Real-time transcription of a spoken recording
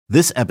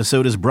This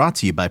episode is brought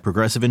to you by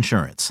Progressive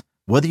Insurance.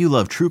 Whether you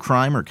love true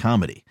crime or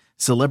comedy,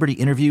 celebrity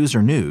interviews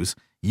or news,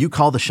 you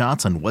call the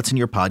shots on what's in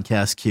your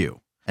podcast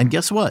queue. And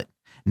guess what?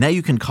 Now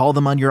you can call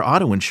them on your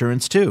auto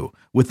insurance too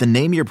with the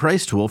Name Your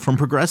Price tool from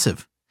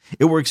Progressive.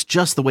 It works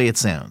just the way it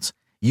sounds.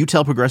 You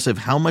tell Progressive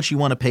how much you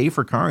want to pay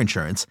for car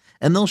insurance,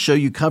 and they'll show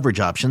you coverage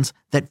options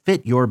that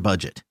fit your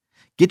budget.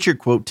 Get your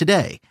quote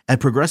today at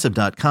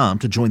Progressive.com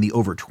to join the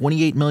over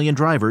 28 million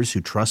drivers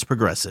who trust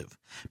Progressive.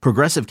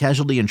 Progressive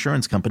Casualty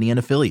Insurance Company and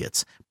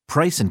Affiliates.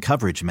 Price and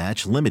coverage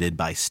match limited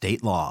by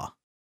state law.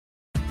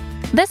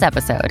 This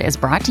episode is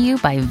brought to you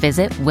by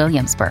Visit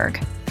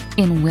Williamsburg.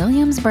 In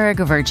Williamsburg,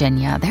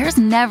 Virginia, there's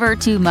never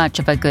too much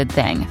of a good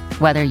thing.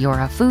 Whether you're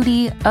a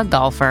foodie, a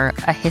golfer,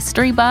 a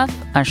history buff,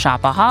 a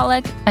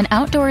shopaholic, an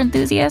outdoor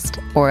enthusiast,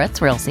 or a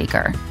thrill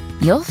seeker,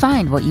 you'll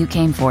find what you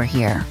came for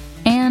here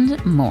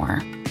and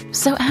more.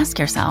 So ask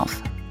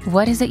yourself,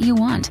 what is it you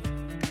want?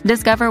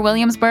 Discover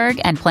Williamsburg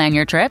and plan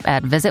your trip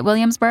at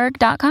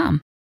visitwilliamsburg.com.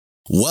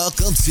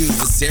 Welcome to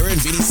the Sarah and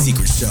Vinny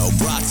Secret Show,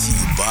 brought to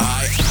you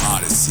by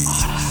Odyssey.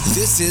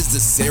 This is the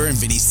Sarah and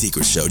Vinny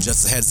Secret Show.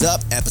 Just a heads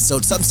up,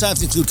 episodes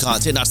sometimes include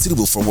content not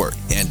suitable for work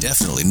and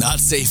definitely not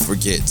safe for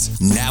kids.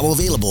 Now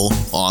available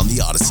on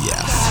the Odyssey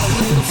app.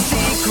 A little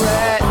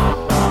secret,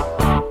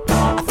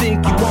 I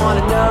think you want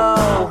to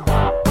know.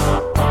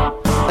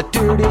 A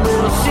dirty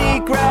little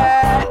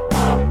secret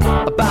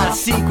about a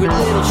secret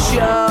little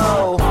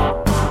show.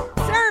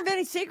 Sarah and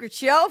Vinny's Secret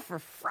Show for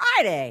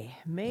Friday,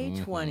 May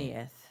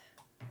 20th,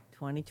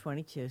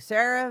 2022.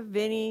 Sarah,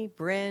 Vinny,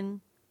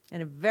 Bryn,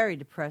 and a very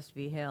depressed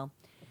V. Hale.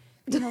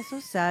 V. Hale's so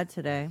sad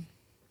today.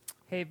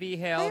 Hey, V.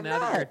 Hale, now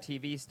that you're a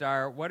TV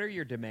star, what are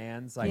your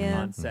demands, on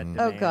set demands?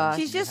 Oh, gosh.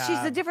 She's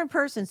a different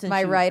person since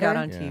My she writer? got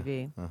on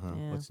TV. Yeah.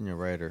 What's in your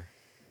writer?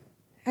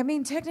 I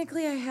mean,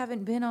 technically, I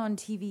haven't been on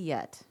TV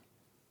yet.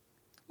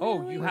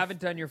 Oh, you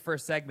haven't done your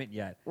first segment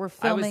yet. We're I was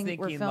filming. thinking,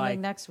 We're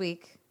filming next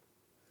week.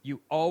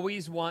 you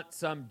always want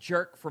some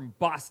jerk from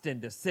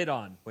Boston to sit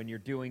on when you're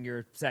doing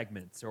your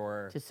segments,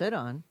 or To sit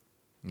on.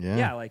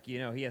 yeah,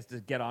 he has to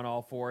get on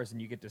all fours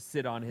and you get to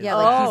sit on his. Yeah,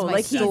 lap. he's my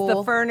the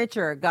stool.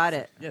 furniture. Got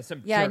it. Yeah,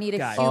 some Yeah, I jerk need a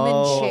guy.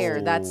 human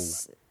chair.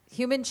 That's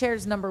human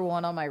chair's number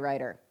one on my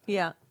writer.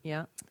 Yeah.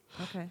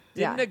 Okay.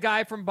 Didn't a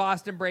guy from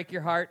Boston break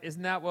your heart?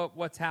 Isn't that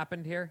what's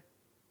happened here?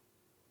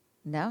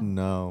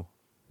 No.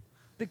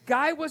 The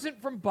guy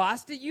wasn't from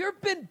Boston. You've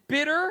been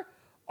bitter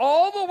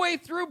all the way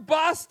through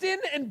Boston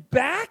and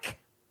back?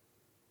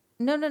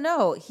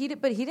 No.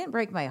 But he didn't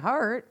break my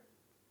heart.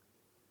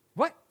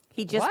 What?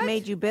 He just What?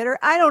 made you bitter?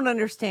 I don't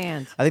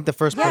understand. I think the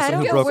first Yeah, I person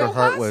who don't broke her get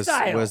heart Will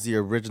Hostile. was the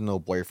original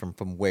boyfriend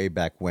from way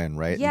back when,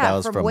 right? And Yeah, that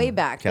was from way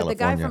back. But the guy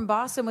California. from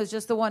Boston was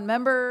just the one.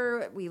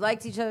 Remember, we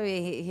liked each other.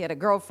 He had a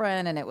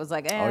girlfriend, and it was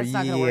like, it's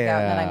not going to work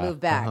out. And then I moved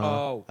back.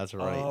 Oh, That's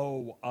right.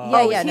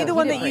 Yeah, Is he no, the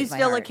one didn't that you break my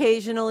still heart.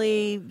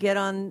 occasionally get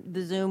on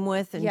the Zoom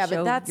with and Yeah, show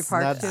but that's your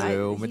parts Not to?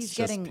 Zoom. It's He's just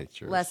getting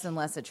pictures. less and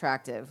less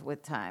attractive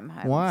with time.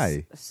 I'm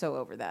Why? so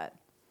over that.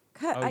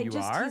 God, Oh, you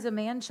are? he's a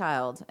man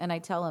child, and I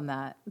tell him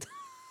that.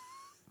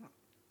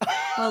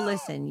 Well,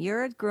 listen,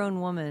 you're a grown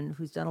woman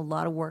who's done a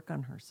lot of work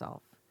on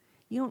herself.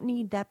 You don't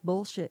need that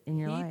bullshit in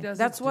your He life. doesn't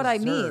That's what I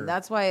mean. deserve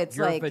That's why it's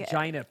your like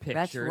vagina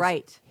That's pictures.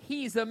 right.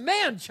 He's a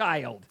man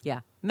child. Yeah.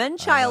 Men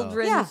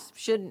children Yeah.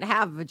 shouldn't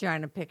have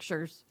vagina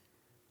pictures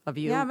of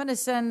you. Yeah, I'm gonna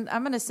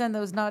send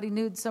those naughty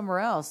nudes somewhere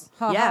else.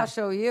 Yeah. I'll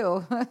show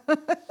you.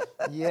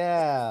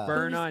 Yeah.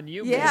 Burn on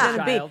you, Yeah. man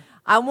Gonna be- child.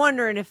 I'm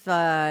wondering if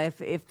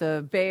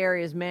the Bay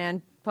Area's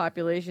man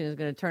population is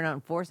going to turn out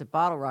and force at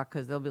Bottle Rock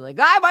because they'll be like,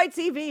 I might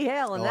see V.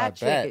 Hale and Oh, I that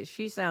bet. chick.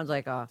 She sounds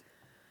like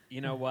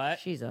You know what?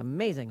 she's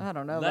amazing. I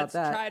don't know Let's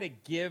about that. try to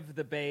give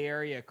the Bay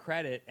Area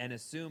credit and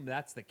assume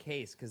that's the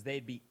case, because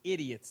they'd be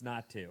idiots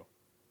not to.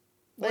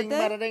 Ding,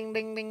 bada, ding,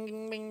 ding, ding,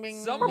 ding, ding,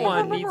 ding.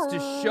 Someone needs to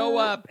show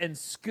up and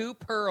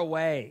scoop her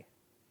away.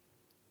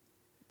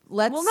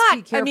 Let's Well,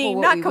 be careful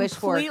what not we wish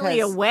for. completely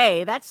 'cause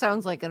away. That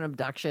sounds like an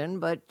abduction,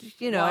 but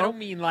No, I don't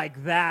mean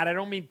like that. I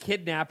don't mean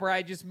kidnap her.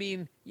 I just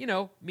mean,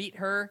 meet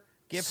her,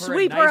 give her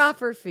sweep a her nice, off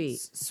her feet,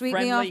 Sweep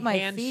friendly me off my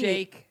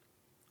handshake.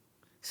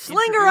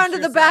 sling her Introduce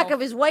onto the back yourself. of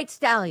his white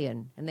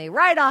stallion, and they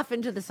ride off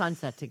into the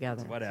sunset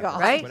together. Whatever.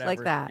 Right? Whatever.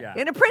 Like that. Yeah.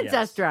 In a princess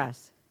Yes.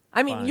 dress.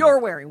 I mean, Fine. you're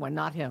wearing one,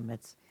 not him.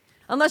 It's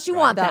unless you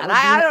want That that. would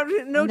I be-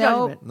 don't. No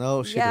No. judgment.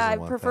 No, she yeah, doesn't I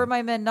want prefer that.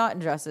 my men not in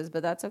dresses,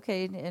 but that's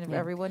okay. And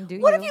everyone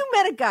do What you. if you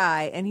met a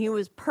guy and he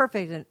was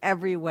perfect in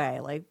every way,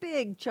 like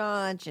big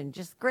chaunch and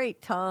just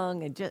great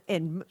tongue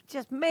and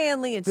just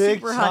manly and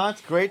Big super hot?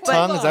 chaunch, great Hold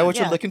tongue. Is that on, what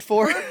yeah. you're looking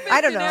for?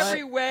 I don't In know.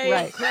 every way,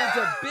 Right. includes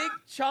a big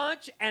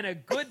chaunch and a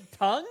good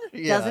tongue.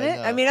 Yeah, Doesn't it?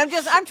 know. I mean,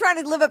 I'm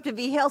trying to live up to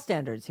V. Hale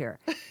standards here.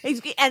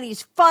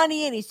 He's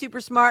funny and he's super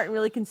smart and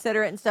really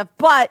considerate and stuff,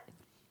 but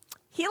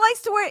he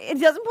likes to wear. He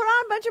doesn't put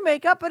on a bunch of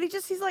makeup, but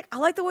he's like, I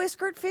like the way a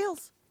skirt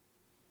feels.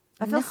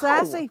 I feel No.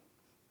 sassy.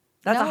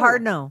 That's a No.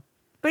 hard no.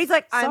 But he's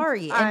like,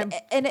 Sorry, I'm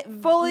and it,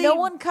 fully- no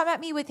one come at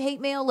me with hate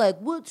mail like,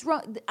 what's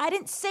wrong? I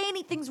didn't say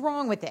anything's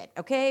wrong with it,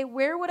 okay?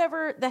 Wear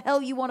whatever the hell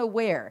you want to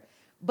wear.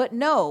 But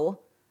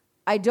no,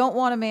 I don't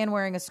want a man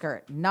wearing a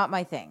skirt. Not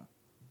my thing.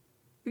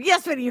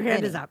 Yes, Vinny, your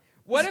hand is up.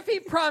 What if he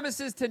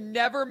promises to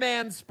never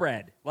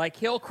manspread? Like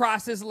he'll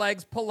cross his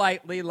legs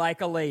politely like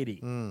a lady.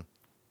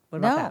 What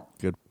about No. that?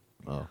 Good.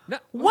 Oh. No,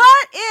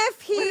 What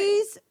if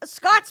he's a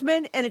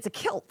Scotsman and it's a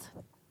kilt?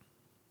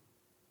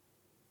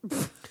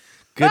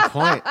 Good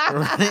point.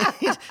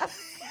 Right?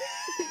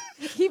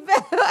 He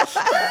better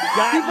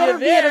got you be at a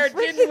there, freaking-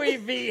 didn't we,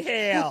 V.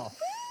 Hale?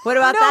 What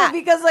about No, that?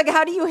 because like,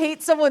 how do you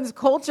hate someone's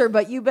culture?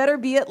 But you better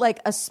be at like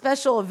a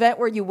special event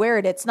where you wear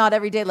it. It's not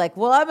every day. Like,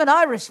 well, I'm an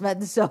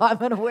Irishman, so I'm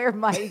gonna wear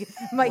my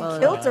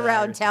kilt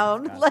around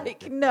town.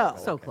 Like, no.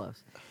 So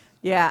close.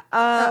 Yeah. Oh,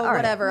 all right.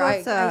 whatever.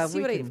 Let's, I see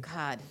we what can-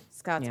 God,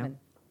 Scotsman.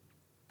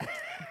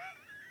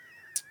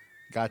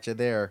 Gotcha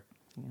there.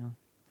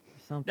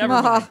 something.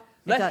 Never mind.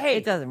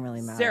 It doesn't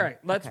really matter. Sarah,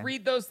 let's Okay.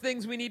 read those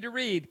things we need to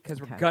read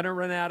because we're Okay. going to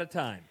run out of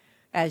time.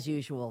 As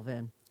usual,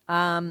 Vin.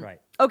 Right.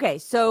 Okay,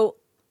 so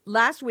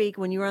last week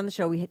when you were on the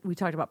show, we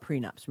talked about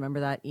prenups.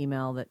 Remember that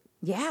email that?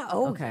 Yeah.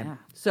 Oh, Okay. yeah.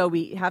 So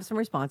we have some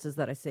responses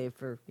that I saved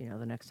for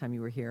the next time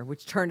you were here,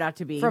 which turned out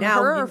to be From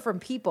now her you- or from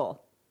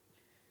people?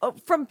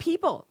 from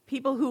people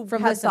who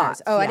From had listeners.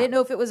 thoughts. Oh, I Yeah. didn't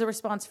know if it was a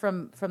response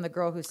from the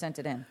girl who sent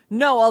it in.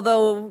 No,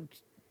 although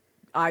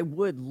I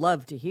would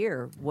love to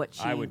hear what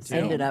she I would too.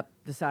 ended up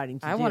deciding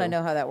to do. I want to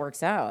know how that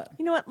works out.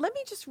 You know what? Let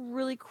me just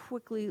really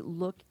quickly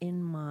look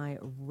in my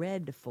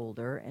red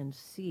folder and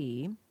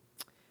see.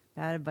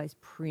 Bad advice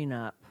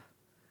prenup.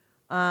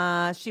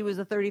 She was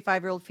a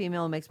 35-year-old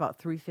female, makes about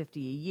 $350 a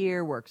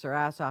year, works her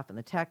ass off in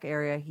the tech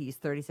area. He's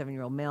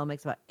 37-year-old male,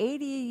 makes about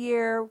 $80 a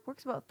year,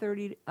 works about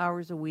 30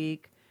 hours a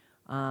week.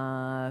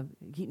 No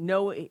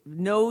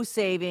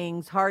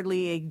savings,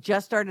 hardly.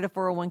 Just started a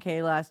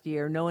 401k last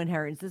year. No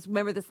inheritance.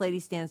 Remember, this lady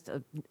stands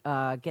to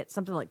get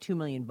something like $2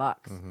 million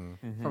from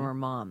her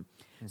mom.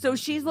 So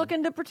she's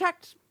looking to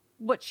protect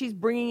what she's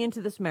bringing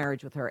into this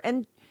marriage with her.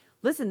 And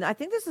listen, I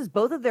think this is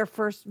both of their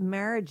first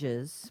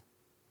marriages,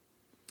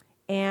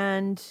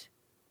 and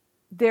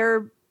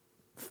they're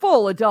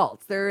full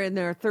adults. They're in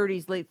their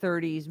 30s, late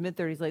 30s,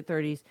 mid-30s, late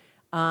 30s.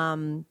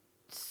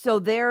 So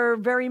they're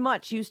very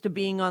much used to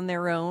being on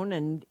their own,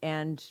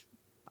 and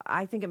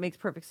I think it makes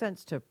perfect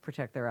sense to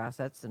protect their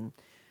assets. And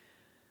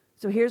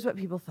so here's what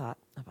people thought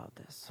about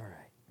this. All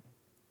right.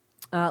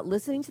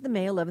 Listening to the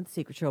May 11th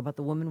Secret Show about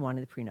the woman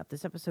wanting the prenup,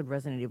 this episode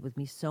resonated with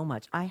me so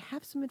much. I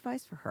have some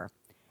advice for her.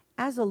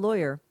 As a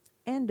lawyer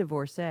and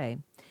divorcee,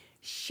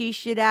 she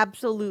should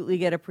absolutely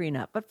get a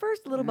prenup. But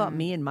first, a little about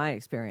me and my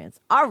experience.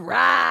 All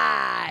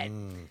right.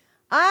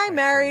 I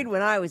married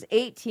when I was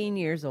 18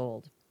 years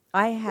old.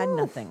 I had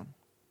nothing.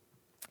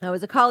 I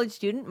was a college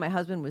student. My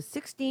husband was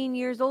 16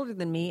 years older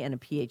than me and a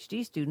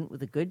PhD student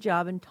with a good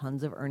job and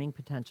tons of earning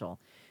potential.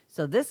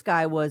 So this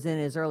guy was in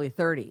his early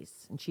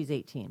 30s, and she's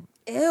 18.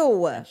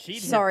 Ew. she'd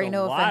hit Sorry, the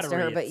no offense to her,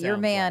 lottery, but it your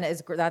sounds man like.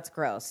 is that's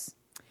gross.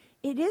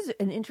 It is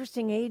an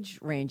interesting age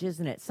range,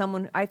 isn't it?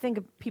 I think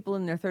of people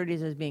in their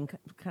 30s as being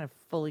kind of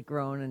fully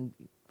grown and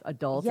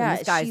adults. Yeah, and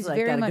this guy's she's like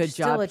very got a much good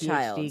still job, a PhD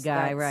child.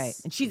 guy, That's- right?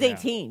 And she's Yeah.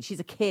 18. She's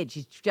a kid.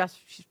 She's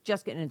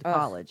just getting into Ugh.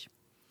 college.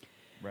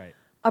 Right.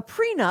 A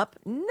prenup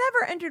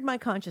never entered my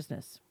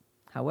consciousness.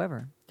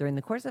 However, during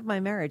the course of my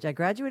marriage, I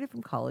graduated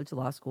from college,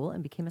 law school,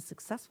 and became a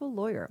successful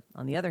lawyer.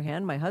 On the other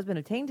hand, my husband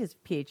attained his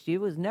PhD,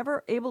 was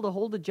never able to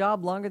hold a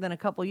job longer than a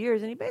couple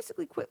years, and he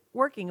basically quit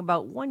working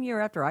about 1 year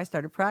after I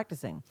started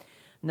practicing.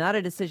 Not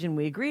a decision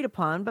we agreed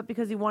upon, but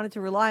because he wanted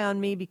to rely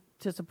on me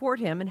to support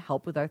him and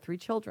help with our 3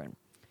 children.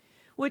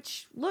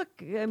 Which, look,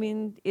 I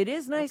mean, it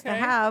is nice to Okay.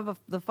 have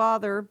the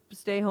father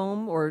stay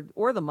home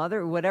or the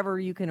mother, whatever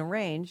you can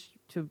arrange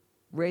to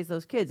raise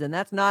those kids. And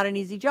that's not an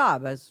easy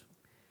job, as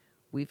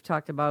we've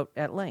talked about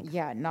at length.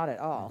 Yeah, not at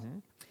all.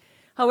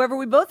 However,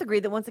 we both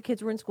agreed that once the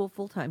kids were in school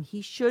full-time,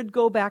 he should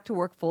go back to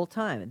work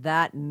full-time.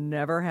 That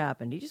never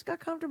happened. He just got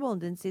comfortable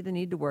and didn't see the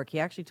need to work. He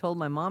actually told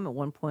my mom at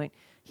one point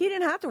he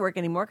didn't have to work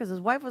anymore because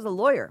his wife was a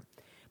lawyer.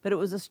 But it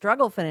was a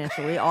struggle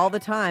financially all the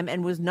time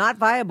and was not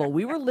viable.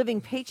 We were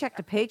living paycheck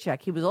to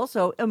paycheck. He was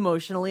also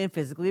emotionally and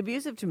physically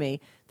abusive to me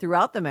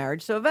throughout the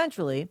marriage. So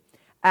eventually,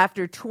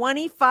 after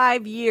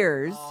 25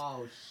 years,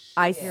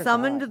 I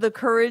summoned the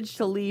courage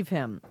to leave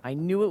him. I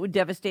knew it would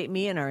devastate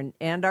me and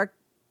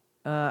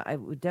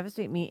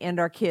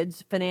our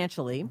kids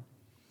financially.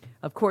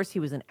 Of course, he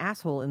was an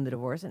asshole in the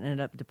divorce and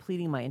ended up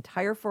depleting my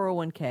entire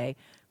 401k.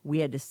 We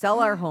had to sell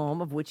our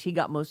home, of which he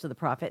got most of the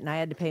profit, and I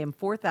had to pay him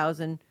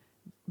 $4,000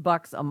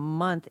 a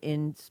month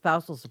in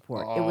spousal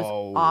support. It was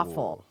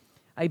awful.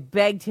 I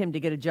begged him to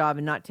get a job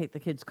and not take the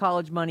kids'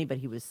 college money, but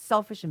he was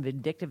selfish and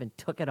vindictive and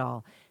took it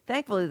all.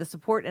 Thankfully, the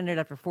support ended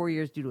after 4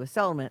 years due to a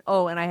settlement.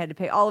 Oh, and I had to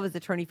pay all of his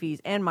attorney fees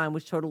and mine,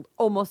 which totaled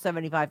almost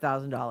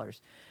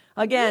 $75,000.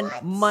 Again,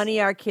 money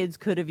our kids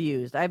could have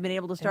used. I've been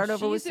able to start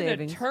over with She's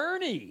savings. an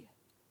attorney.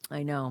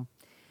 I know.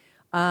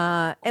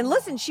 And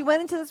listen, she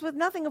went into this with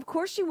nothing. Of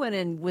course she went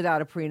in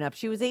without a prenup.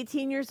 She was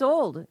 18 years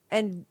old.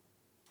 And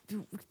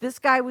this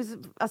guy was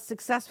a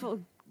successful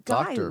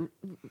guy. Doctor.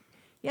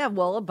 Yeah,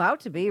 well, about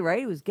to be, right?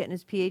 He was getting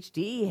his PhD.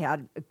 He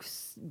had a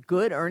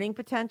good earning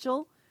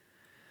potential.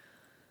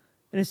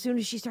 And as soon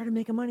as she started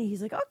making money,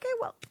 he's like, okay,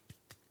 well,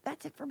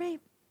 that's it for me.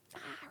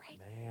 All right.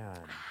 Man.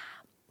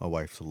 My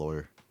wife's a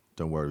lawyer.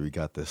 Don't worry, we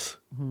got this.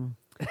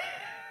 Yeah,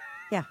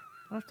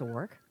 I don't have to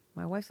work.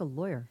 My wife's a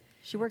lawyer.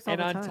 She works all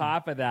And the on time.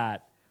 top of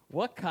that,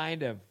 what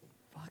kind of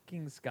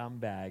fucking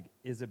scumbag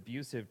is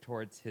abusive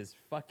towards his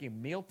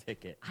fucking meal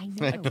ticket? I know.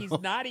 Like he's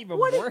not even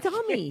What a working.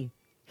 dummy.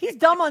 He's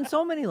dumb on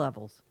so many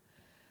levels.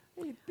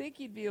 You'd think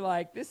he'd be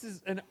like, this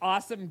is an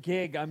awesome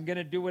gig. I'm going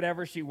to do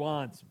whatever she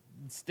wants.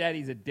 Instead,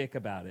 he's a dick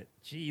about it.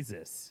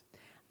 Jesus.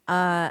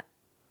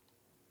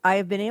 I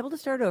have been able to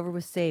start over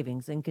with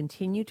savings and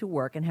continue to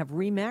work and have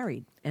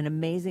remarried an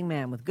amazing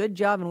man with good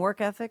job and work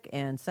ethic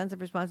and sense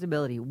of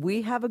responsibility.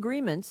 We have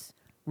agreements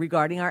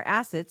regarding our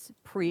assets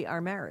pre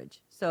our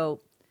marriage. So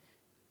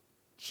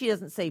she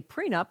doesn't say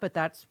prenup, but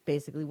that's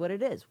basically what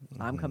it is.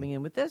 I'm coming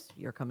in with this.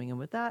 You're coming in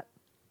with that.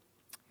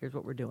 Here's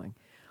what we're doing.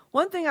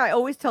 One thing I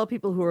always tell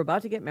people who are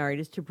about to get married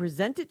is to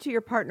present it to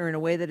your partner in a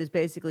way that is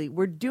basically,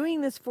 we're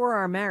doing this for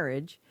our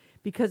marriage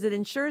because it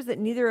ensures that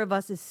neither of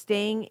us is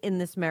staying in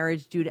this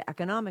marriage due to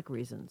economic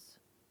reasons.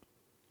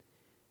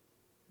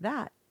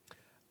 That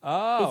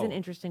is an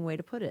interesting way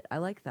to put it. I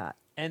like that.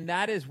 And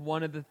that is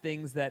one of the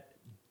things that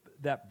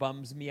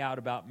bums me out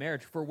about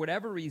marriage. For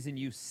whatever reason,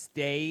 you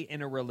stay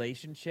in a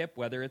relationship,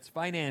 whether it's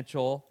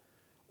financial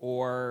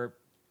or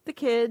The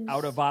kids.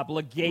 out of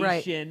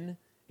obligation.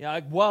 You know,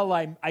 like, well,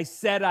 I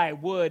said I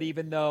would,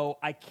 even though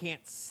I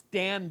can't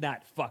stand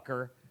that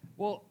fucker.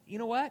 Well, you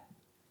know what?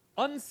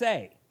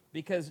 Unsay,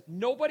 because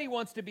nobody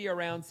wants to be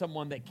around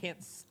someone that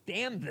can't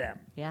stand them.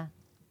 Yeah.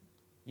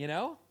 You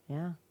know?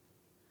 Yeah.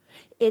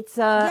 It's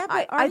Yeah,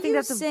 but I think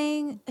that's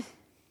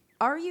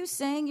are you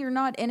saying you're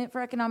not in it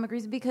for economic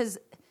reasons? Because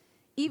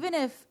even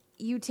if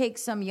you take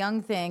some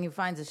young thing who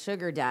finds a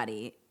sugar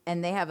daddy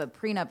and they have a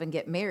prenup and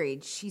get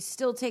married, she's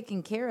still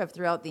taken care of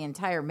throughout the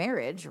entire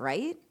marriage,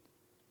 right?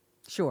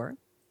 sure.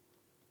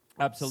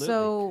 Absolutely.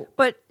 So,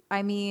 But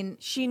I mean,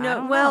 she I know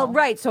don't well, know.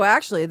 right. So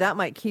actually that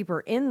might keep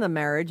her in the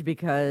marriage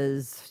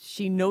because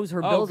she knows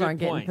her bills good aren't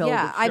getting point. pilled.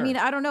 Yeah, I sure. mean,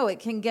 I don't know. It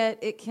can.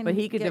 But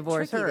he could get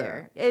divorce tricky her.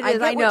 There. It I is.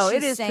 get I know what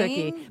it she's is tricky,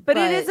 saying, but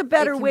it is a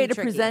better it can way be to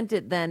tricky. present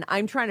it than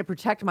I'm trying to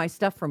protect my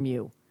stuff from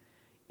you.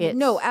 It's,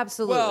 No,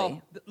 absolutely.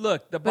 Well,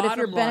 look, the but if bottom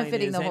you're line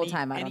benefiting is the whole any-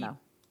 time, I don't any- know.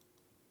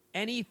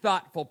 Any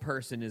thoughtful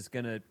person is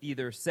going to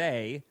either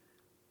say,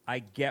 I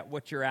get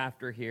what you're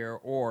after here,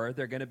 or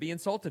they're going to be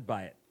insulted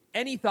by it.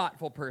 Any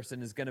thoughtful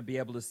person is going to be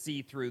able to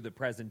see through the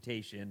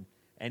presentation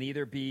and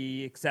either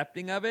be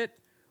accepting of it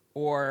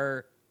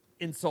or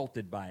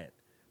insulted by it.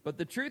 But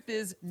the truth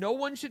is, no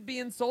one should be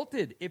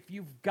insulted. If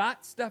you've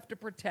got stuff to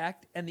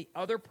protect and the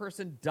other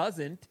person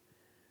doesn't,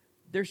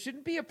 there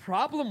shouldn't be a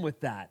problem with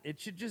that. It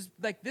should just,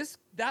 like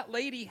that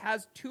lady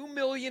has $2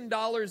 million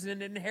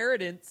in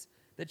inheritance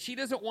that she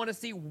doesn't want to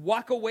see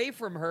walk away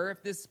from her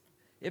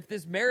if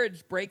this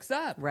marriage breaks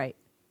up. right.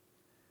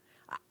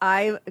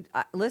 I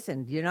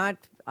listen. You're not.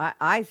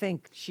 I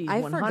think she's.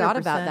 I 100%, forgot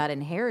about that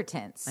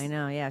inheritance. I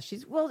know. Yeah,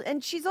 she's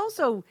and she's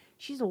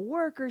a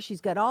worker.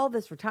 She's got all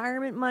this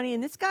retirement money,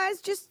 and this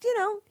guy's just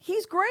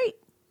he's great.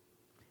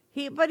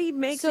 He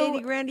makes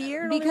 $80,000 a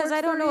year. And only Because works I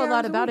don't 30 know a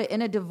lot hours about week. it.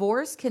 In a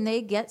divorce, can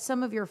they get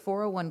some of your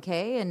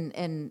 401k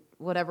and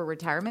whatever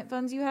retirement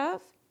funds you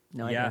have?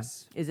 No idea.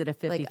 Yes. Is it a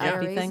 50-50 Like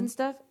IRAs thing? and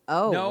stuff?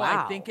 Oh, No,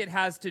 wow. I think it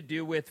has to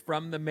do with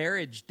from the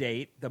marriage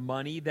date, the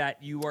money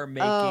that you are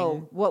making.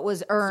 Oh, what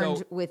was earned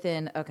So-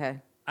 within, okay.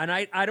 And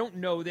I don't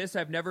know this.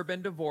 I've never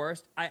been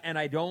divorced. I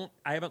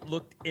haven't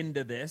looked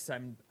into this.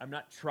 I'm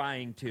not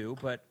trying to,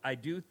 but I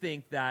do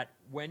think that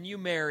when you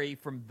marry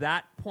from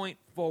that point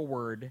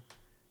forward,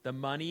 the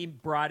money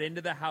brought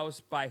into the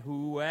house by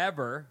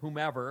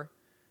whomever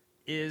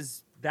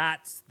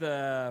that's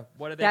the,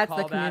 what do they That's call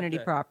the that? community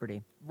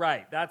property.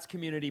 Right, that's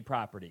community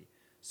property.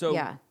 So,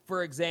 Yeah.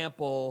 for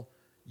example,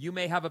 you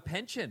may have a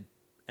pension,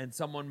 and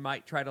someone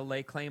might try to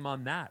lay claim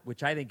on that,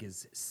 which I think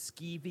is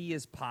skeevy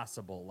as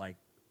possible. Like,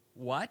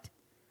 what?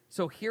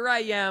 So here I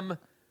am.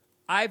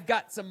 I've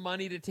got some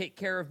money to take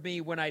care of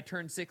me when I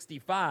turn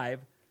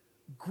 65,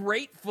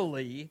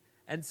 gratefully,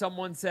 and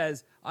someone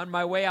says, on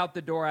my way out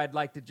the door, I'd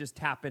like to just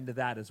tap into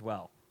that as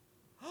well.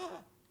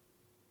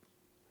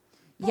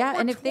 But Yeah, we're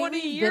and if they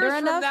 20 leave years bitter from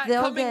enough, that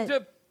they'll coming get...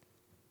 to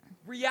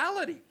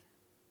reality.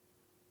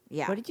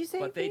 Yeah. What did you say?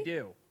 But they Pete?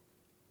 do.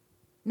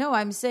 No,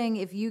 I'm saying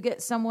if you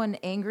get someone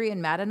angry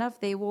and mad enough,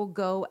 they will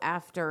go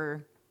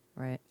after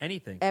Right.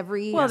 Anything.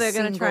 every Well, they're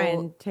going to try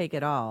single and take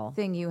it all,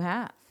 thing you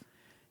have.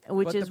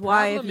 which But is the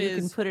why if problem you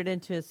can is- put it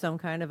into some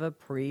kind of a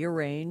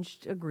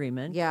prearranged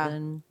agreement, Yeah.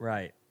 then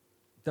Right.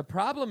 The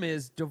problem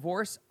is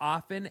divorce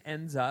often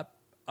ends up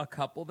a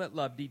couple that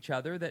loved each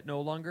other that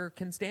no longer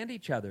can stand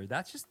each other.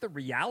 That's just the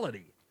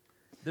reality.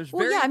 There's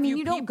Well, very yeah, I mean, few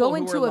you don't people go who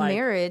into are a like,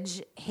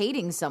 marriage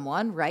hating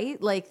someone, right?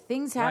 Like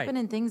things happen Right.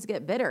 and things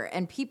get bitter,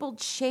 and people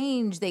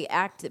change. They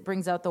act. It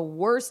brings out the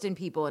worst in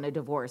people in a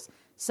divorce.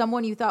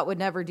 Someone you thought would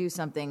never do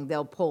something,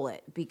 they'll pull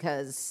it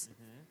because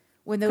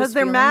when those because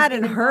they're feelings mad get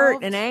and hurt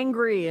involved, and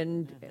angry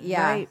and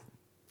Yeah. right.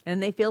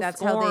 And they feel that's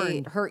scorned. how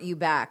they hurt you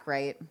back,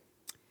 right?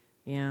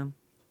 Yeah.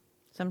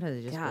 Sometimes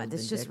it just God, feels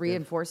this just vindictive.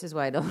 reinforces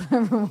why I don't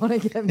ever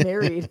want to get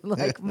married.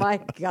 Like, my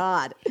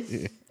God.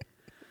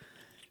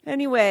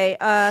 Anyway,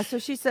 so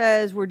she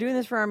says, we're doing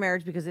this for our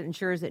marriage because it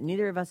ensures that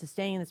neither of us is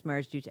staying in this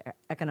marriage due to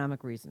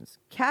economic reasons.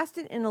 Cast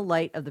it in the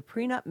light of the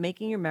prenup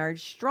making your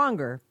marriage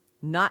stronger,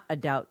 not a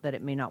doubt that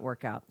it may not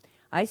work out.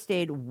 I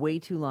stayed way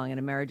too long in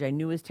a marriage I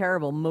knew was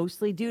terrible,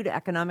 mostly due to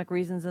economic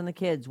reasons and the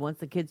kids. Once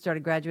the kids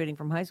started graduating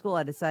from high school,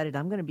 I decided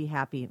I'm going to be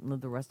happy and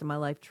live the rest of my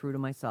life true to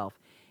myself.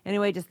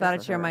 Anyway, just thought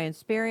I'd share my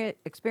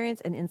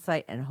experience and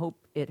insight and hope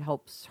it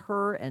helps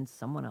her and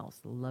someone else.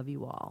 Love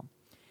you all.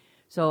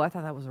 So I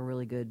thought that was a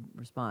really good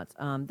response.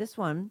 This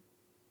one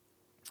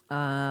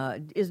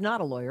is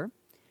not a lawyer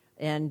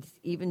and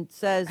even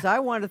says, I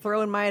wanted to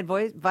throw in my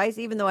advice,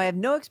 even though I have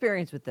no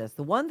experience with this.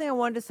 The one thing I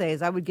wanted to say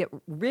is I would get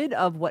rid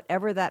of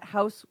whatever that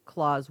house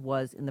clause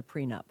was in the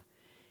prenup.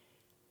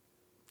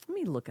 Let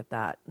me look at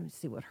that. Let me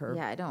see what her...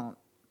 Yeah, I don't.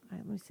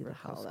 Let me see the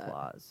house that.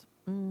 clause.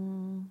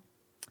 I'm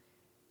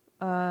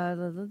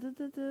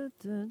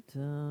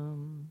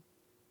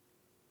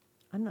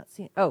not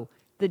seeing... Oh,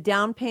 the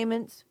down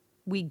payments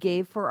we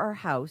gave for our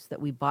house that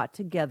we bought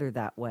together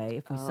that way.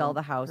 If we sell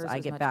the house, I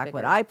get back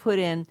what I put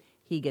in.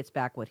 He gets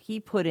back what he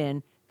put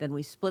in. Then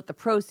we split the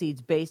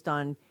proceeds based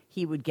on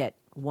he would get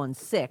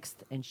 1/6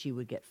 and she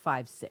would get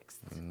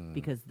 5/6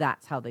 because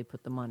that's how they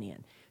put the money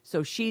in.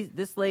 So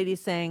this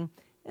lady's saying,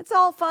 it's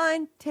all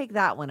fine. Take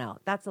that one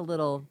out. That's a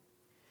little,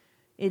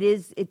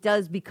 it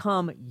does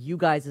become you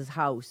guys'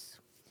 house,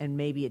 and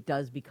maybe it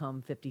does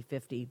become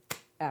 50-50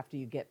 after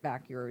you get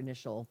back your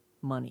initial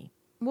money.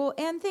 Well,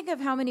 and think of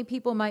how many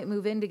people might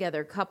move in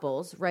together,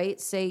 couples, right?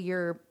 Say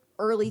you're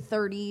early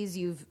 30s,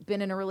 you've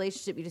been in a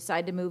relationship, you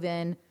decide to move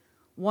in.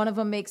 One of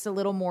them makes a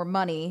little more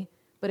money,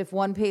 but if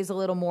one pays a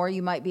little more,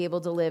 you might be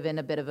able to live in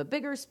a bit of a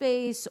bigger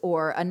space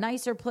or a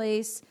nicer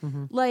place.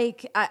 Mm-hmm.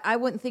 Like, I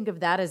wouldn't think of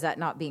that as that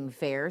not being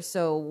fair.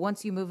 So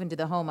once you move into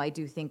the home, I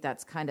do think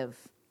that's kind of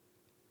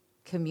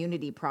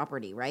community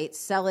property, right?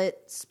 Sell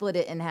it, split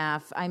it in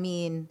half. I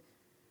mean,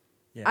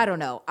 yeah, I don't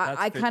know.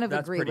 I kind of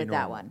agree with normal.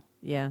 That one.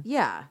 Yeah.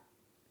 Yeah.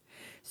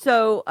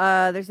 So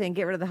they're saying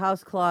get rid of the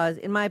house clause.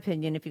 In my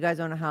opinion, if you guys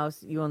own a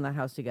house, you own that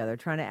house together.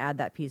 Trying to add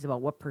that piece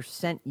about what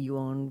percent you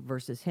own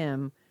versus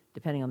him,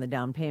 depending on the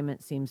down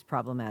payment, seems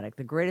problematic.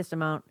 The greatest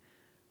amount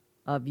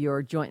of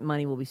your joint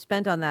money will be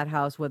spent on that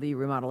house, whether you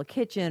remodel a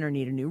kitchen or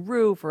need a new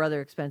roof or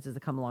other expenses that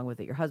come along with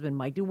it. Your husband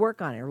might do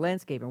work on it or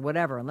landscape or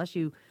whatever. Unless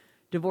you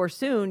divorce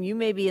soon, you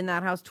may be in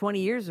that house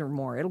 20 years or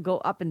more. It'll go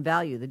up in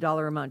value. The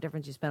dollar amount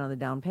difference you spend on the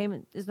down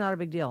payment is not a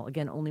big deal.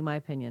 Again, only my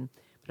opinion.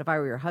 But if I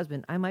were your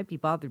husband, I might be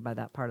bothered by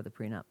that part of the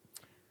prenup.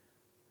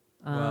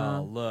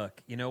 Well,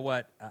 look, you know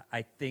what?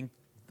 I think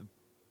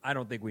I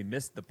don't think we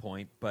missed the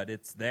point, but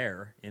it's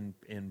there in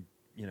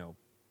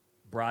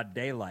broad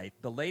daylight.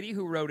 The lady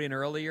who wrote in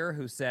earlier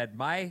who said,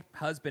 my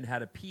husband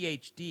had a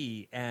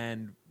PhD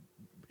and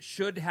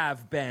should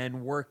have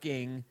been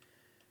working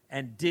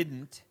and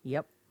didn't.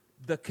 Yep.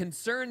 The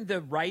concern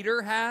the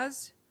writer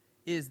has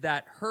is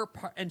that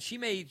and she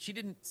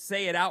didn't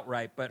say it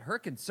outright, but her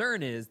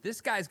concern is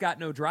this guy's got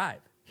no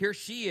drive. Here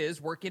she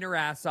is working her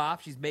ass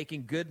off. She's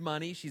making good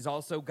money. She's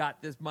also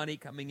got this money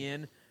coming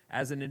in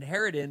as an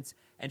inheritance,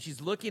 and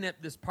she's looking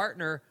at this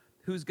partner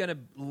who's going to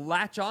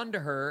latch onto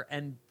her.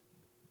 And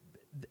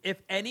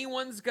if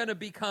anyone's going to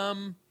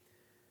become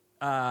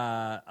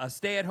a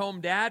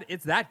stay-at-home dad,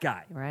 it's that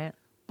guy. Right.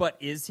 But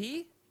is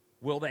he?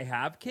 Will they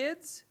have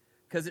kids?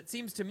 Because it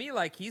seems to me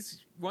like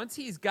once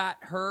he's got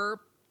her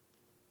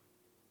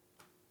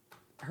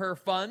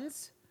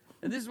funds,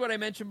 and this is what I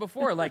mentioned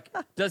before, like,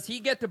 does he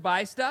get to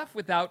buy stuff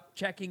without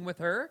checking with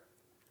her?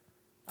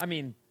 I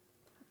mean,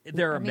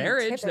 they're a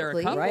marriage, they're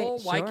a couple. Right,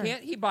 Why sure.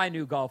 can't he buy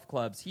new golf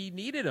clubs? He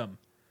needed them.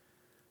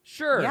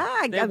 Sure.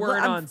 Yeah, they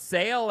weren't on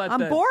sale at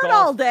the I'm bored golf.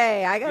 all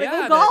day. I got to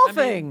go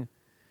golfing.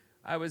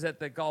 I was at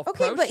the golf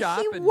Okay, pro but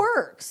shop. he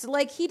works.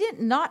 Like, he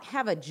did not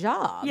have a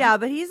job. Yeah,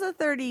 but he's a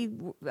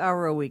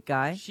 30-hour-a-week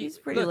guy. He's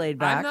pretty laid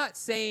back. I'm not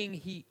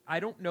saying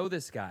I don't know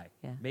this guy.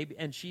 Yeah. Maybe,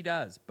 and she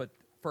does. But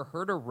for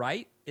her to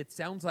write, it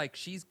sounds like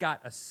she's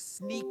got a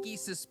sneaky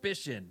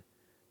suspicion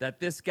that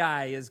this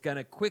guy is going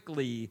to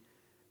quickly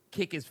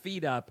kick his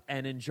feet up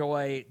and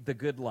enjoy the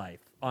good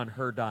life on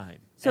her dime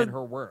and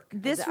her work.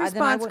 This Then I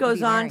response wouldn't goes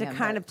be on marrying to him,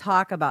 kind but- of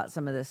talk about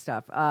some of this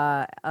stuff.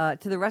 To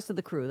the rest of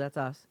the crew, that's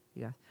us,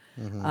 you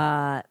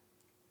guys.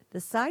 The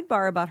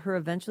sidebar about her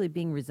eventually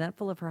being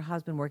resentful of her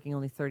husband working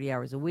only 30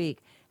 hours a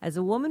week. As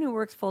a woman who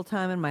works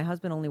full-time and my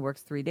husband only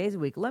works 3 days a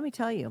week, let me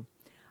tell you,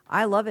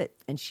 I love it,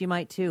 and she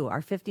might too.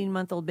 Our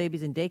 15-month-old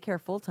baby's in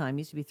daycare full-time,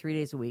 used to be 3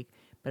 days a week,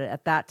 but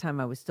at that time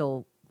I was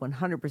still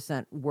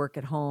 100% work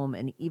at home,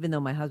 and even though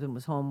my husband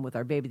was home with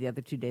our baby the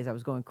other 2 days, I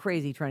was going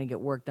crazy trying to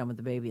get work done with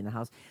the baby in the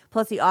house.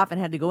 Plus, he often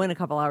had to go in a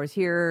couple hours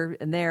here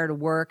and there to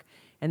work,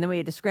 and then we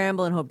had to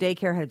scramble and hope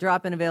daycare had a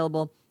drop-in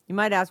available. You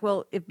might ask,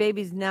 well, if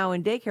baby's now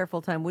in daycare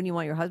full-time, wouldn't you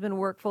want your husband to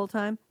work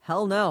full-time?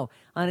 Hell no.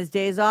 On his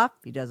days off,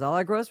 he does all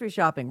our grocery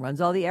shopping,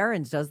 runs all the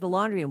errands, does the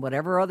laundry, and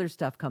whatever other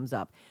stuff comes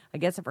up. I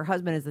guess if her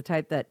husband is the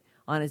type that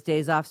on his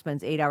days off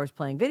spends 8 hours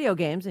playing video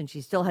games and she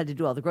still had to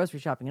do all the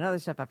grocery shopping and other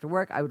stuff after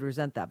work, I would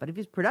resent that. But if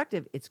he's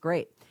productive, it's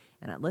great.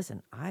 And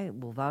listen, I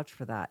will vouch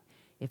for that.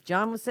 If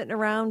John was sitting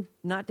around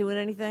not doing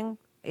anything,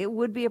 it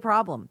would be a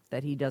problem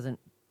that he doesn't,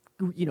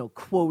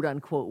 quote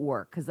unquote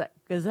work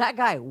because that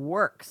guy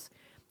works.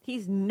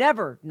 He's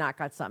never not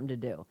got something to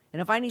do.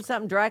 And if I need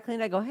something dry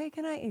cleaned, I go, hey,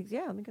 can I?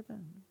 Yeah, let me get that.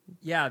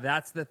 Yeah,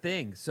 that's the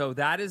thing. So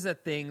that is a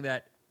thing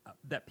that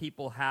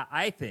people have.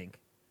 I think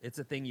it's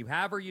a thing you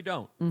have or you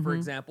don't. For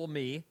example,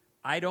 me,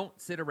 I don't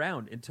sit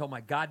around until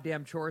my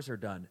goddamn chores are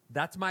done.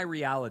 That's my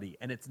reality.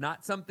 And it's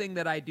not something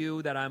that I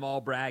do that I'm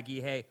all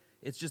braggy. Hey,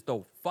 it's just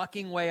the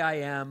fucking way I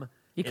am.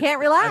 You can't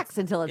relax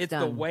until it's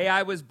done. It's the way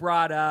I was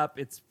brought up.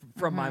 It's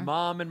from my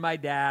mom and my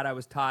dad. I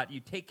was taught you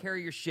take care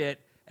of your shit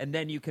and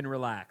then you can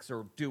relax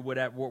or do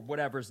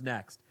whatever's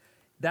next.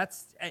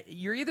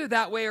 You're either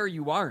that way or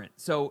you aren't.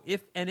 So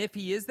if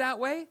he is that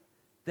way,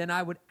 then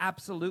I would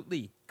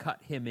absolutely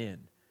cut him in.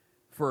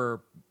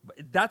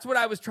 That's what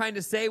I was trying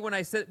to say when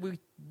I said we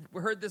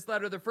heard this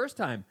letter the first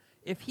time.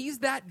 If he's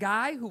that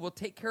guy who will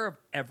take care of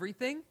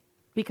everything,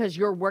 because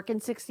you're working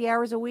 60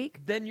 hours a week,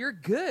 then you're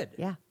good.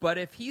 Yeah. But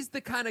if he's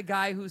the kind of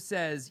guy who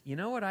says, you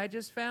know what I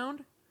just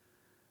found?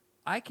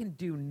 I can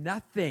do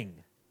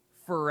nothing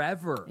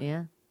forever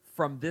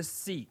from this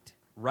seat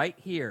right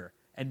here,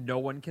 and no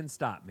one can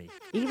stop me.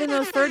 even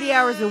those 30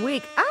 hours a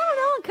week, I don't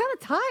know, I'm kind of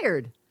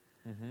tired.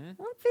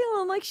 I'm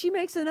feeling like she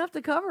makes enough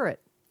to cover it.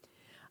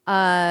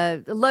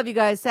 Love you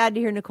guys. Sad to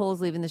hear Nicole's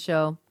leaving the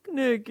show.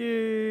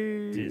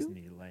 Nikki.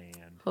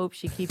 Disneyland. Hope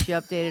she keeps you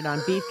updated on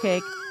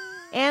Beefcake.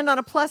 And on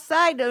a plus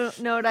side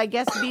note, I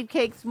guess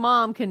Beefcake's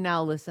mom can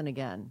now listen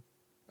again.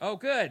 Oh,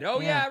 good.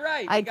 Oh, yeah,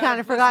 right. I'd kind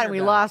of forgotten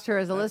we lost her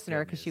as a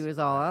listener because she was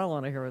all, I don't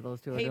want to hear what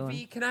those two are Hey, doing.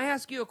 V, can I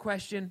ask you a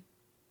question?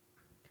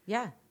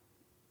 Yeah.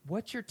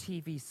 What's your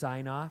TV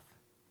sign-off?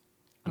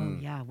 Oh,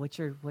 yeah. What's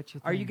your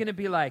thing? Are you going to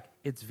be like,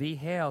 it's V.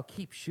 Hale,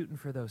 keep shooting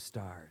for those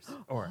stars?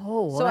 Or,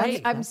 Oh, well, So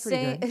that's I'm pretty good.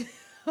 saying,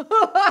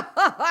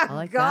 I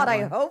like God, that I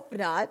one. hope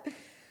not.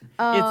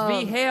 it's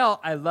V. Hale,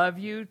 I love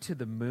you to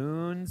the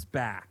moon's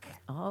back.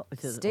 Oh,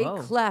 Stay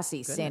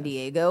classy, San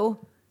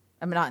Diego.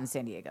 I'm not in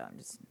San Diego. I'm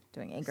just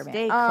doing Anchorman.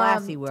 Stay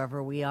classy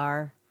wherever we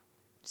are.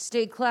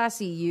 Stay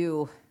classy,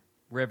 you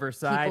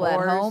Riverside. people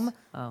at home.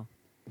 Oh,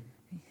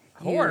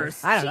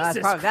 Horse? I don't know.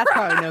 Jesus That's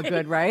probably no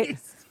good, right?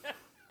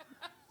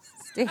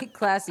 Stay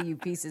classy, you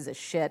pieces of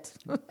shit.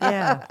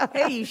 Yeah.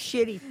 Hey, you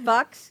shitty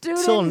fucks.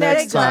 Till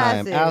next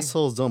time, classy.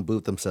 assholes don't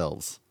boot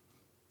themselves.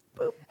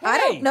 I Hey.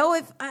 don't know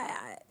if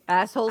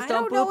Assholes I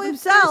don't don't know boop if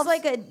themselves.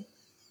 there's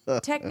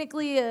like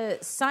technically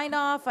a sign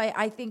off.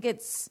 I think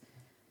it's,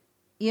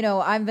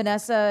 I'm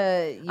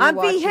Vanessa. You're I'm V.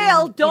 watching,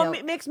 Hale.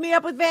 Don't mix me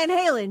up with Van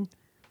Halen.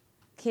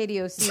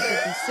 KDOC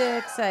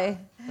 56.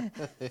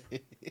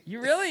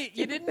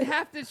 You didn't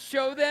have to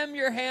show them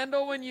your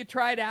handle when you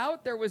tried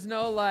out? There was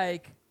no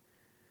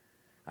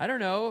I don't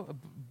know,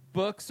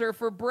 books are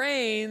for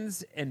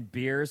brains and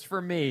beers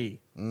for me.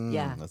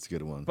 Yeah. That's a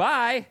good one.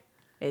 Bye.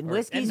 And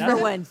whiskey's and for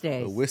nothing.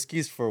 Wednesdays.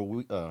 Whiskey's for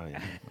And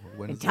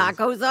Wednesdays.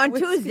 tacos on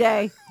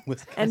Tuesday.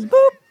 Whiskey. And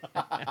boop.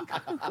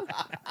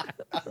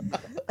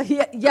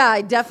 yeah,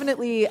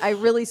 I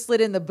really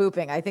slid in the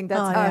booping. I think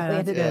that's Oh, how yeah, I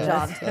landed that's the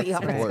job, good. to be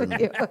honest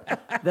with you.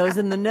 Those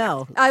in the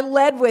know. I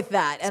led with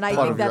that, and I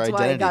part think of your that's why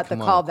I identity. got the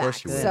Come on, call of course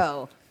back. you would.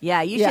 So,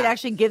 Yeah, you Yeah. should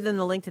actually give them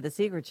the link to the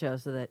secret show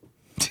so that,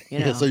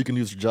 Yeah, so you can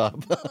lose your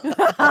job.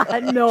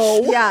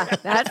 no. yeah,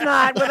 That's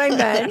not what I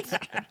meant.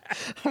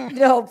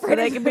 no, So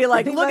they can be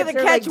like, pretty look at much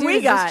the are catch dude, we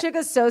is got. This chick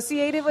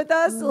associated with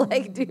us?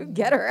 Like, dude,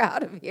 get her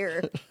out of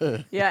here.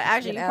 Yeah,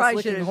 actually, you An probably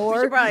ass-licking should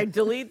whore. probably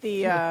delete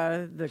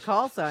the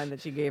call sign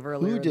that you gave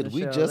earlier. Who in the did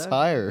we show. just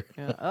hire?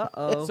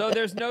 Uh-oh. So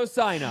there's no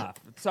sign off.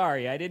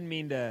 Sorry, I didn't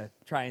mean to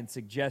try and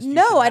suggest. you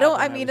No, should I have don't.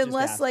 one. I was mean, just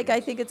unless like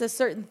asking. I think it's a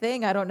certain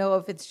thing. I don't know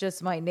if it's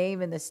just my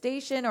name in the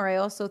station, or I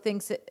also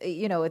think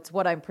it's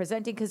what I'm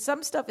presenting. Because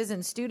some stuff is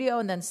in studio,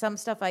 and then some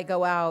stuff I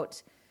go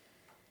out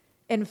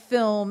and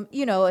film.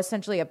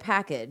 Essentially a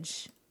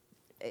package,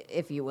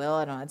 if you will.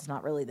 I don't know. It's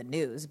not really the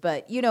news,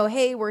 but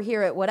hey, we're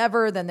here at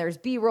whatever. Then there's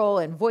B-roll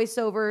and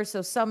voiceover.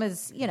 So some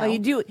is Oh,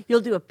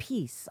 you'll do a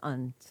piece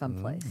on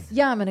someplace.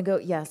 Yeah, I'm gonna go.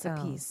 Yes, a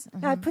Oh. piece.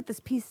 Yeah, I put this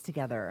piece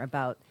together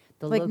about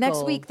the Like next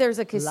local week, there's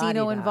a casino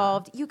la-di-da.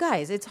 involved. You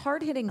guys, it's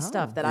hard hitting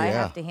stuff that I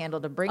Yeah. have to handle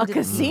to bring A to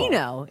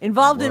casino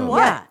involved in Whoa.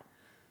 what? Yeah.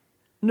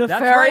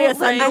 Nefarious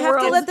right, Ray. I have to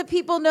underworld. let the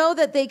people know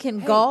that they can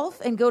golf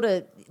and go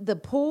to the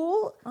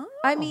pool.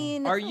 I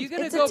mean, Are you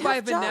going it's to a go by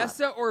tough job.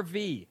 Vanessa or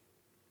V?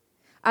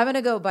 I'm going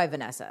to go by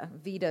Vanessa.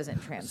 V doesn't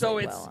translate So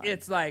well.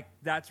 it's like,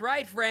 that's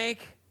right, Frank.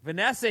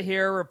 Vanessa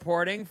here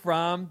reporting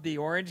from the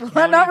Orange County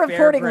I'm not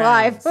reporting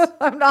live. Fairgrounds.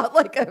 I'm not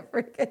like a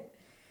freaking.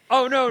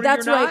 Oh, no,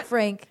 That's you're right, not?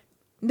 Frank.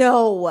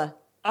 No.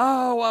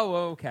 Oh,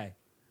 okay.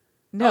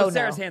 No,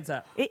 Sarah's no. hands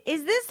up.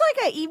 Is this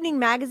like an evening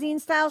magazine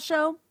style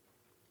show?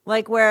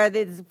 Like where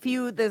there's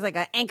like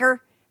an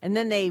anchor and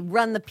then they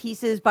run the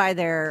pieces by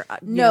their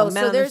No, men so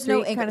on the there's no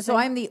street anchor. kind of So thing?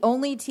 I'm the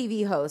only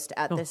TV host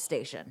at this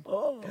station.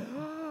 Oh.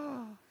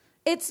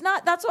 It's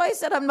not. That's why I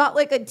said I'm not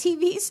like a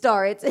TV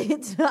star.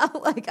 It's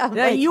not like I'm.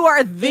 No, like, you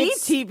are the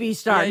it's- TV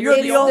star. Yeah, you're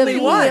it's the only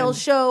the one. Meal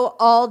show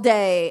all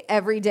day,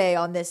 every day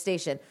on this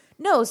station.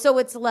 No, so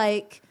it's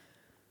like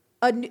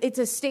it's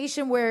a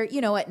station where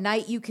at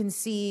night you can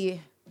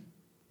see.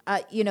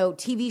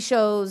 TV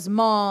shows,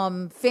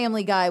 Mom,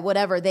 Family Guy,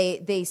 whatever. They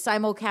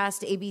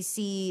simulcast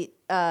ABC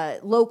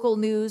local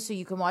news, so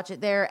you can watch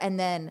it there, and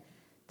then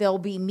there'll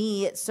be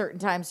me at certain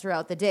times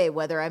throughout the day,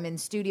 whether I'm in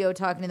studio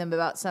talking to them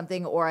about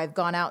something or I've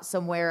gone out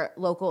somewhere,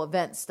 local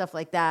events, stuff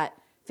like that.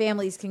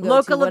 Families can go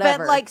Local to whatever.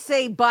 event like,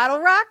 say, Bottle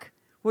Rock,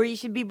 where you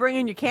should be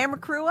bringing your camera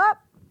crew up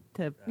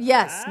to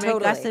yes, make us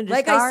totally. into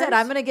Like I said, stars?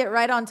 I'm going to get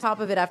right on top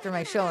of it after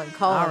my show and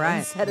call All them right.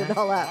 and set it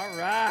all up. All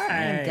right.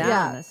 Man down.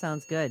 Yeah. That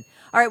sounds good.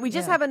 All right, we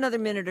just have another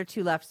minute or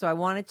two left, so I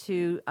wanted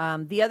to.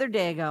 The other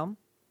day ago,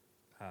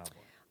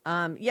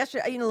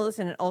 yesterday,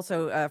 listen. And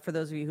also, for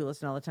those of you who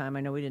listen all the time,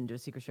 I know we didn't do a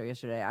secret show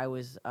yesterday.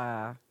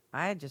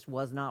 I just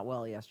was not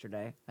well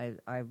yesterday.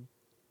 I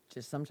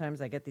just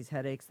sometimes I get these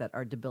headaches that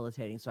are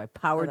debilitating. So I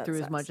powered that through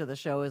as sucks. much of the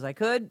show as I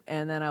could,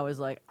 and then I was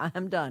like,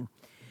 I'm done.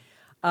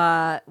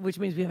 Which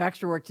means we have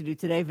extra work to do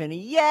today, Vinny.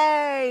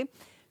 Yay!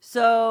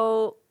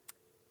 So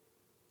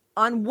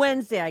on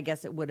Wednesday, I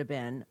guess it would have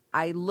been,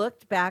 I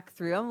looked back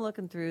through, I'm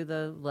looking through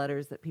the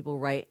letters that people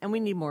write, and we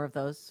need more of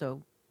those.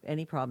 So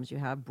any problems you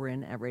have,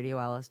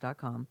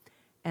 Bryn@radioalice.com.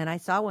 And I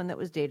saw one that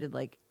was dated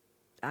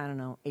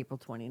April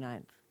 29th.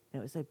 And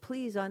it was like,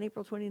 please, on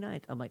April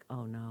 29th. I'm like,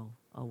 oh no.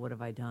 Oh, what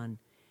have I done?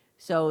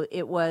 So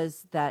it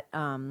was that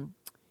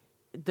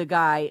the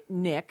guy,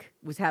 Nick,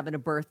 was having a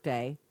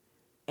birthday,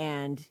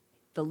 and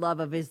the love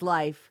of his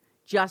life,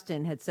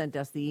 Justin, had sent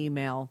us the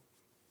email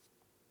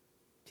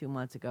 2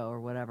 months ago or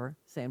whatever,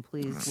 saying,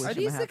 please wish Are him a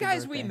these the happy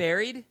guys we birthday.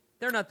 married?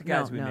 They're not the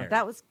guys we no, married.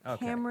 that was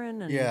Okay.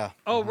 Cameron and Yeah.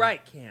 Oh,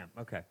 right, Cam.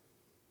 Okay. I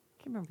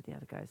can't remember the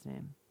other guy's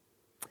name.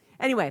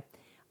 Anyway,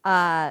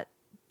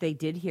 they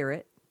did hear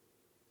it,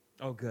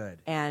 Oh, good.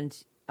 and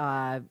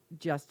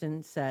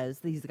Justin says,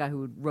 he's the guy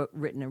who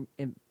written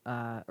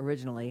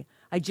originally,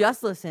 I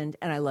just listened,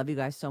 and I love you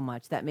guys so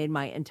much. That made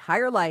my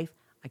entire life.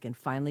 I can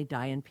finally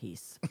die in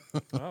peace.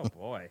 Oh,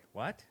 boy.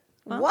 What?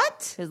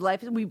 What? His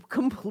life, we've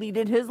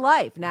completed his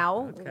life.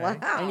 Now, Okay.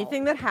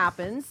 anything that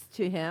happens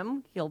to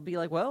him, he'll be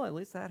like, well, at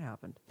least that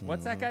happened.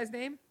 What's that guy's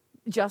name?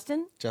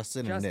 Justin?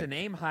 Justin and Justin, Nick.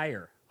 aim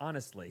higher,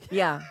 honestly.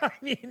 Yeah. I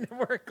mean,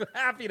 we're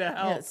happy to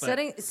help.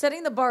 Yeah, but-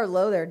 setting the bar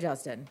low there,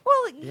 Justin.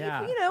 Well,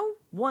 Yeah.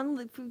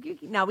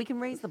 now we can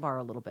raise the bar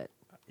a little bit.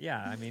 Yeah,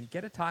 I mean,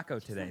 get a taco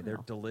today. They're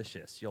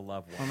delicious. You'll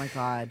love Oh one. my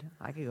God.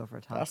 I could go for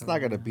a taco. That's not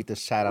going to beat the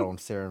shout out on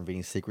Sarah and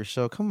Vinny's Secret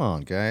Show. Come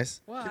on, guys.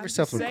 Well, Give I'm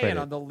yourself just some saying, credit.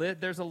 on the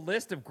there's a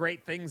list of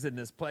great things in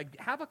this play.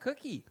 Have a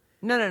cookie.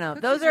 No.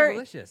 Cookies Those are are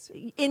delicious.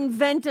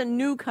 invent a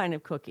new kind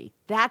of cookie.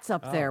 That's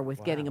up there with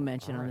wow. getting a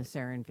mention All on the right.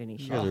 Sarah and Vinny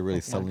You show. guys are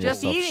really selling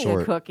Just yourself eating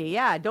short. a cookie.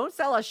 Yeah, don't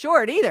sell us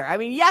short either. I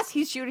mean, yes,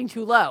 he's shooting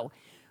too low,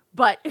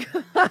 but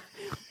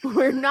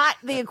we're not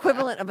the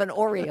equivalent of an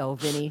Oreo,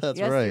 Vinny. That's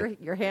yes, right.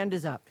 Your hand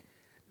is up.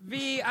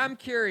 V, I'm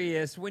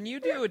curious. When you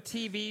do a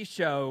TV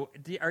show,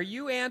 are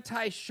you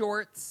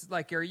anti-shorts?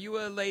 Like, are you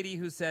a lady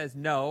who says,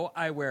 no,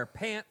 I wear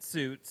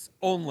pantsuits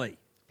only?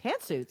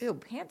 Pantsuits. Ew,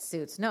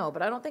 pantsuits, no,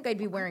 but I don't think I'd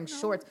be wearing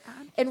shorts.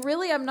 And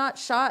really, I'm not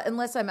shot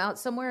unless I'm out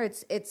somewhere.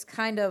 It's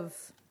kind of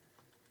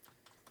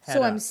Head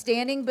so I'm up.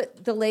 standing,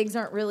 but the legs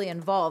aren't really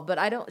involved.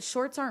 But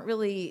shorts aren't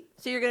really.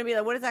 So you're going to be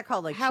like, what is that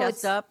called? Like How chest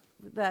it's- up?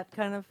 That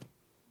kind of.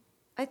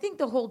 I think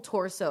the whole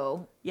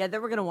torso Yeah,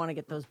 then we're going to want to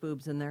get those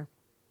boobs in there.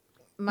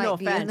 might No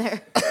be in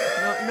offense.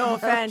 there. No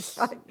offense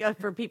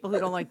for people who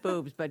don't like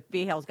boobs, but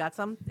V-Hell's got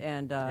some,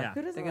 and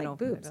Who doesn't they're like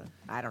boobs?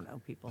 I don't know,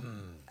 people.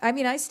 I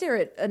mean, I stare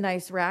at a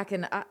nice rack,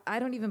 and I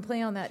don't even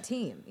play on that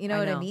team. You know I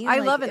what I know. mean? I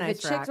Like, love a if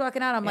nice chick's rack.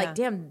 walking out, I'm Yeah. like,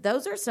 damn,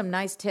 those are some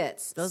nice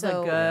tits. Those so are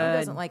Who good.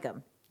 doesn't like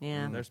them?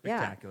 Yeah. They're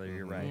spectacular.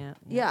 You're right. Yeah.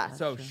 Yeah.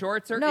 So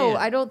shorts are No, in,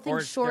 I don't or think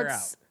they're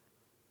shorts.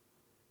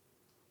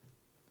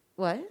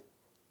 What?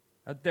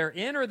 out. They're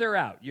in or they're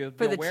out. You'll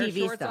the wear TV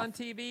shorts stuff. on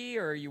TV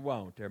or you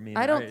won't. I mean,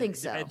 I don't think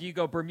so. Do you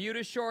go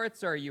Bermuda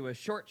shorts? Or are you a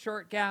short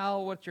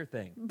gal? What's your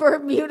thing?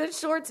 Bermuda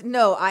shorts?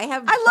 No, I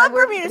have. I love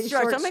wear Bermuda pretty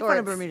shorts. short Don't make fun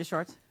of Bermuda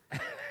shorts.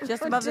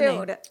 Just above the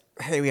knee. Dude,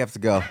 Hey, we have to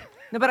go.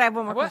 No, but I have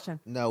one more What? question.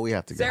 No, we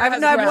have to go. Sarah I have,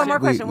 has no, a I have one more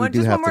question. question. We do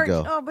just have one more. to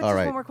go. Oh, but All just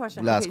right. one more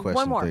question. Last Okay, question,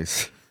 one more.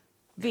 please.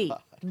 V,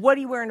 what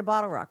are you wearing to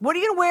Bottle Rock? What are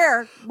you going to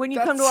wear when you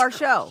come to our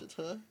show?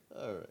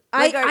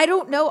 I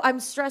don't know. I'm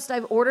stressed.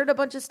 I've ordered a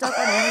bunch of stuff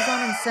on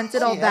Amazon and sent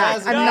it all back.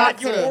 has I'm God,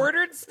 not You kidding.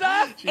 ordered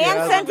stuff?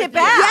 And sent it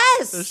back.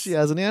 Yes. She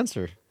has an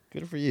answer.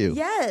 Good for you.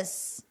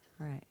 Yes.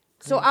 Right.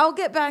 So I'll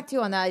get back to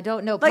you on that. I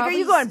don't know. Like, are Probably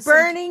you going some-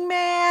 Burning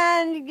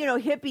Man?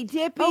 Hippy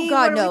dippy? Oh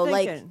God, What are no! we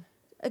Like thinking?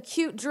 a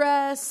cute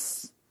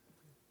dress,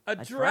 A a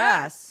dress?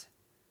 dress.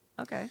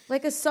 Okay.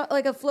 like a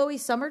flowy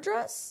summer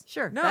dress.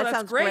 Sure. No, that that's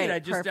sounds great. great. I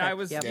Perfect.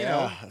 was, Yep. you Yeah, know,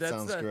 that that's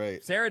sounds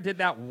great. Sarah did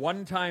that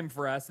one time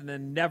for us and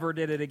then never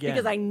did it again.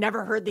 Because I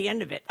never heard the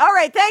end of it. All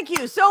right, thank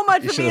you so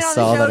much You for should being have on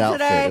saw the show that outfit.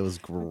 today. It was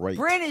great.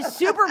 Bryn is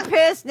super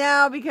pissed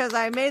now because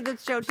I made the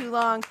show too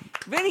long.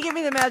 Vinny, give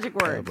me the magic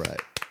All word.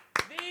 right.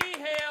 The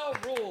Hale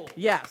rule.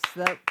 Yes,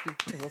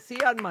 we'll see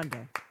you on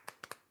Monday.